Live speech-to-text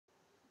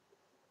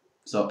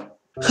So,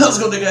 how's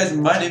it going guys?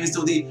 My name is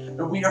Dudley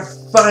and we are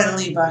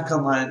finally back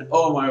online.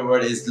 Oh my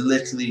word, it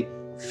literally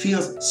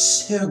feels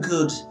so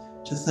good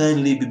to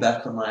finally be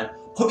back online.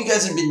 Hope you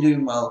guys have been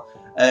doing well.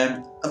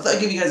 I thought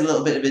I'd give you guys a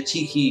little bit of a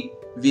cheeky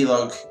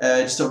vlog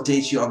just to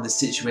update you on this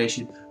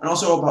situation and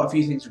also about a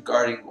few things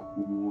regarding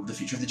the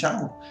future of the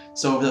channel.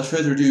 So without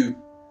further ado,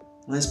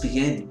 let's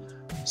begin.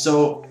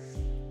 So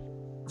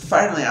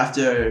finally,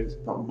 after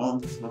about a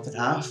month and a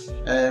half,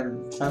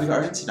 finally got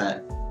our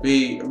internet.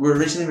 We were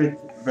originally with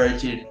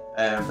Virgin,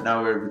 but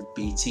now we're with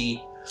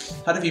BT.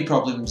 Had a few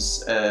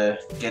problems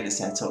getting it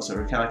set up, so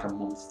we're kind of like a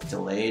month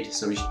delayed.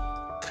 So we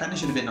kind of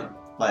should have been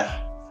like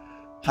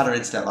had our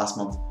internet last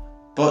month,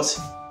 but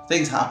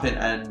things happen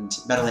and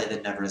better late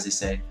than never, as they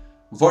say.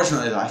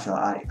 Unfortunately though, I feel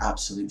like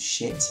absolute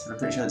shit, and I'm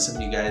pretty sure that some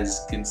of you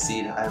guys can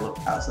see that I look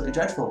absolutely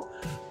dreadful.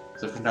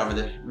 So I've come down with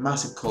a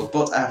massive cold,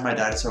 but I have my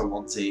dinosaur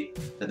onesie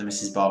that the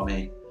missus bought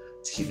me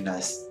to keep me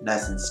nice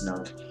and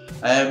snug.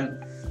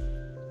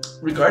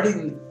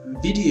 Regarding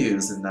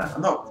videos and that,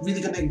 I'm not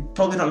really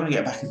probably not gonna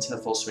get back into the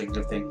full swing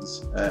of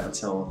things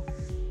until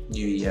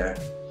New Year,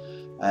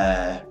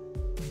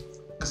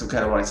 because I'm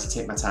kind of wanting to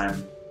take my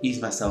time, ease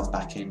myself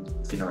back in,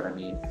 if you know what I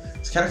mean.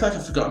 It's kind of like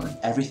I've forgotten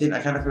everything.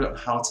 I kind of forgotten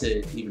how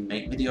to even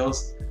make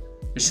videos,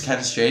 which is kind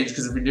of strange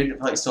because I've been doing it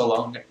for like so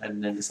long,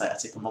 and then it's like I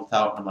take a month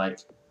out and I'm like,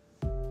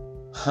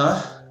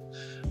 huh?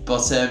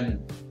 But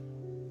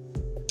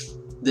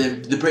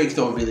the break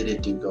though really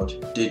did do me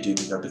good,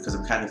 because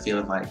I'm kind of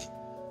feeling like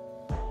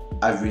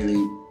I was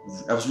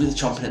really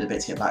chomping at the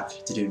bit to get back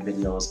to doing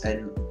videos,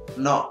 and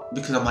not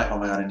because I'm like, oh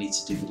my god, I need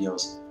to do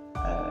videos,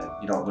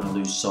 you know, I'm gonna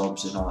lose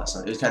subs and all that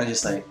stuff. It was kind of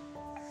just like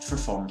for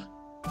fun.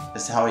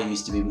 That's how I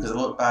used to be, because I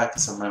look back at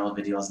some of my old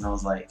videos and I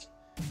was like,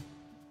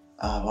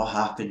 what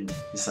happened?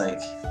 It's like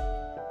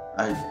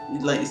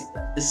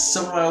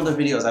some of my older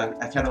videos,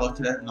 I kind of look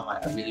at it and I'm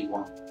like, I really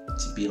want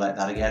to be like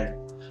that again.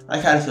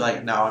 I kind of feel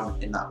like now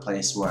I'm in that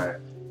place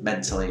where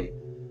mentally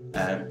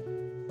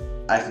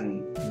I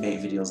can make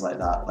videos like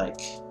that.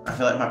 Like, I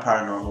feel like my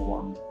paranormal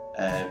one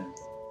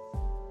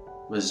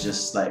was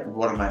just like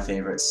one of my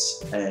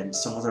favorites, and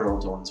some other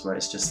old ones where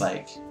it's just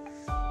like,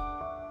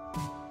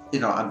 you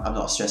know, I'm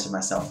not stressing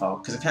myself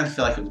out, because I kind of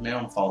feel like it was my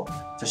own fault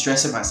for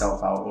stressing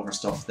myself out over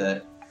stuff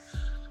that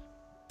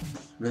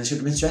really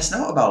shouldn't have been stressing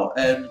out about.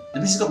 And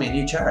this has got me a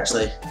new chair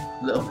actually, a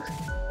little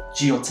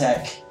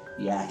Geotech.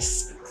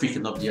 Yes,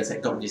 freaking love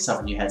Geotech. Got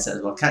yourself a new headset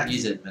as well. Can't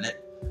use it in a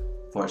minute,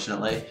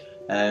 fortunately.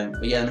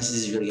 But yeah, Mrs.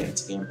 is really getting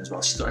into gaming as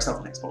well. She's got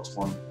herself an Xbox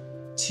One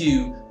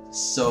 2,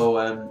 so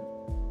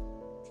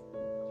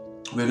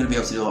we're going to be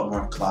able to do a lot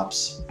more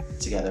collabs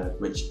together,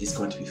 which is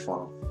going to be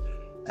fun.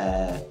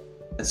 And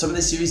some of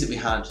the series that we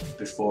had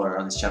before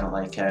on this channel,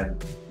 like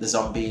the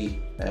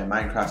zombie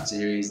Minecraft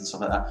series and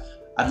stuff like that,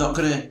 I'm not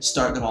going to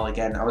start them all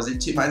again. I was in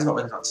two minds about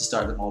whether or not to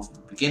start them all from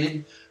the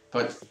beginning,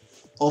 but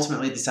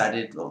ultimately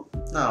decided, well,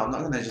 no, I'm not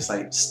going to just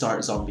like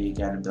start zombie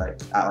again and be like,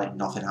 act like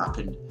nothing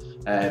happened.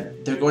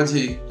 I'm going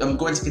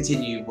to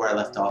continue where I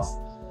left off.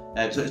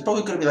 So it's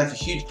probably going to be like a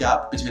huge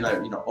gap between,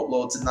 like, you know,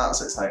 uploads and that.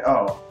 So it's like,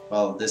 oh,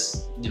 well,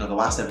 this, you know, the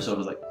last episode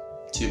was like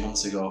 2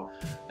 months ago,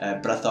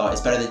 but I thought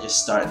it's better than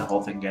just starting the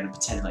whole thing again and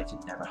pretending like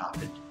it never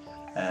happened.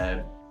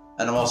 And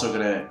I'm also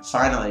going to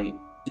finally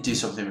do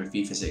something with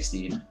FIFA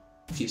 16.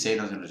 I keep saying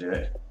I was going to do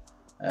it.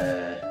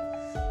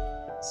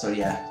 So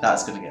yeah,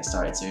 that's going to get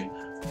started too.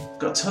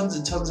 Got tons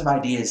and tons of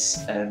ideas,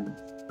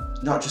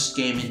 not just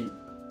gaming,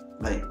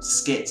 like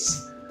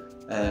skits.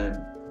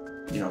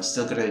 You know,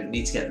 still gonna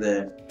need to get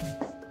the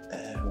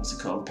what's it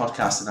called,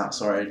 podcast and that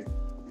sorted.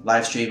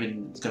 Live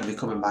streaming is going to be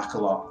coming back a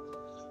lot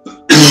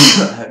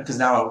because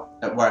now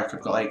at work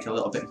I've got like a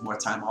little bit more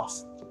time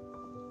off,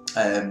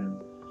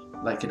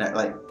 like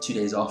 2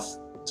 days off,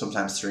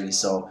 sometimes 3.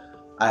 So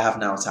I have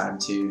now time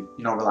to,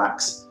 you know,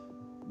 relax,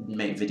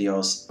 make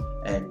videos,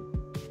 and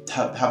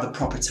have the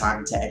proper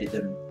time to edit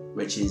them,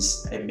 which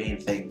is a main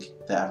thing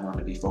that I'm going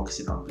to be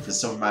focusing on, because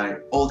some of my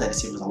old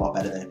editing was a lot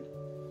better than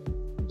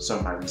some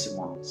of my recent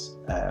ones,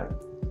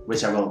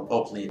 which I will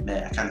openly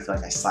admit, I kind of feel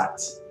like I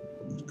slacked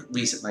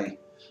recently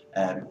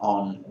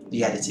on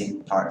the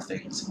editing part of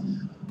things.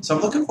 So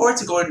I'm looking forward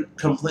to going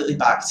completely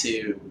back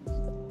to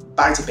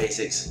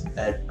basics.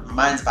 My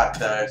mind's back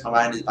there, my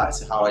mind is back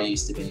to how I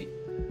used to be.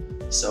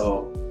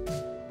 So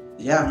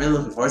yeah, I'm really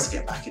looking forward to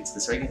getting back into the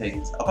swing of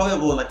things. I'll probably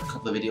upload like a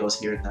couple of videos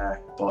here and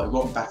there, but it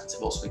won't be back into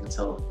full swing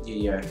until New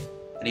Year,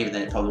 and even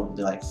then it probably won't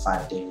be like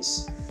 5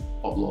 days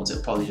uploads.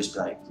 It'll probably just be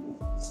like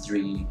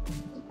 3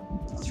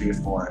 or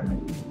 4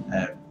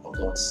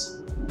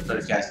 uploads. But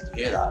if you guys can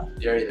hear that,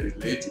 the area that we've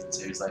moved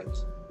into is like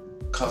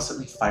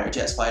constantly fire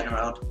jets flying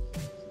around.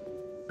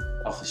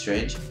 Awfully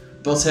strange.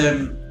 But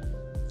I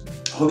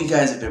hope you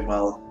guys have been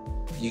well.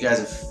 I hope you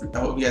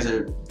guys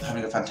are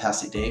having a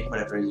fantastic day,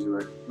 whatever it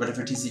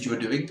is that you are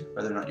doing,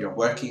 whether or not you're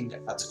working,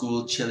 at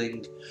school,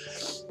 chilling,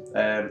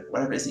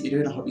 whatever it is that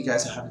you're doing. I hope you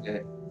guys are having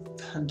a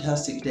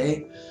fantastic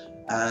day.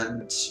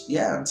 And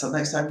yeah, until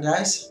next time,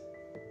 guys,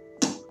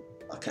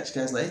 I'll catch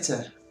you guys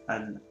later,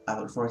 and I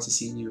look forward to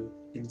seeing you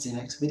in the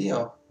next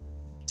video.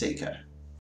 Take care.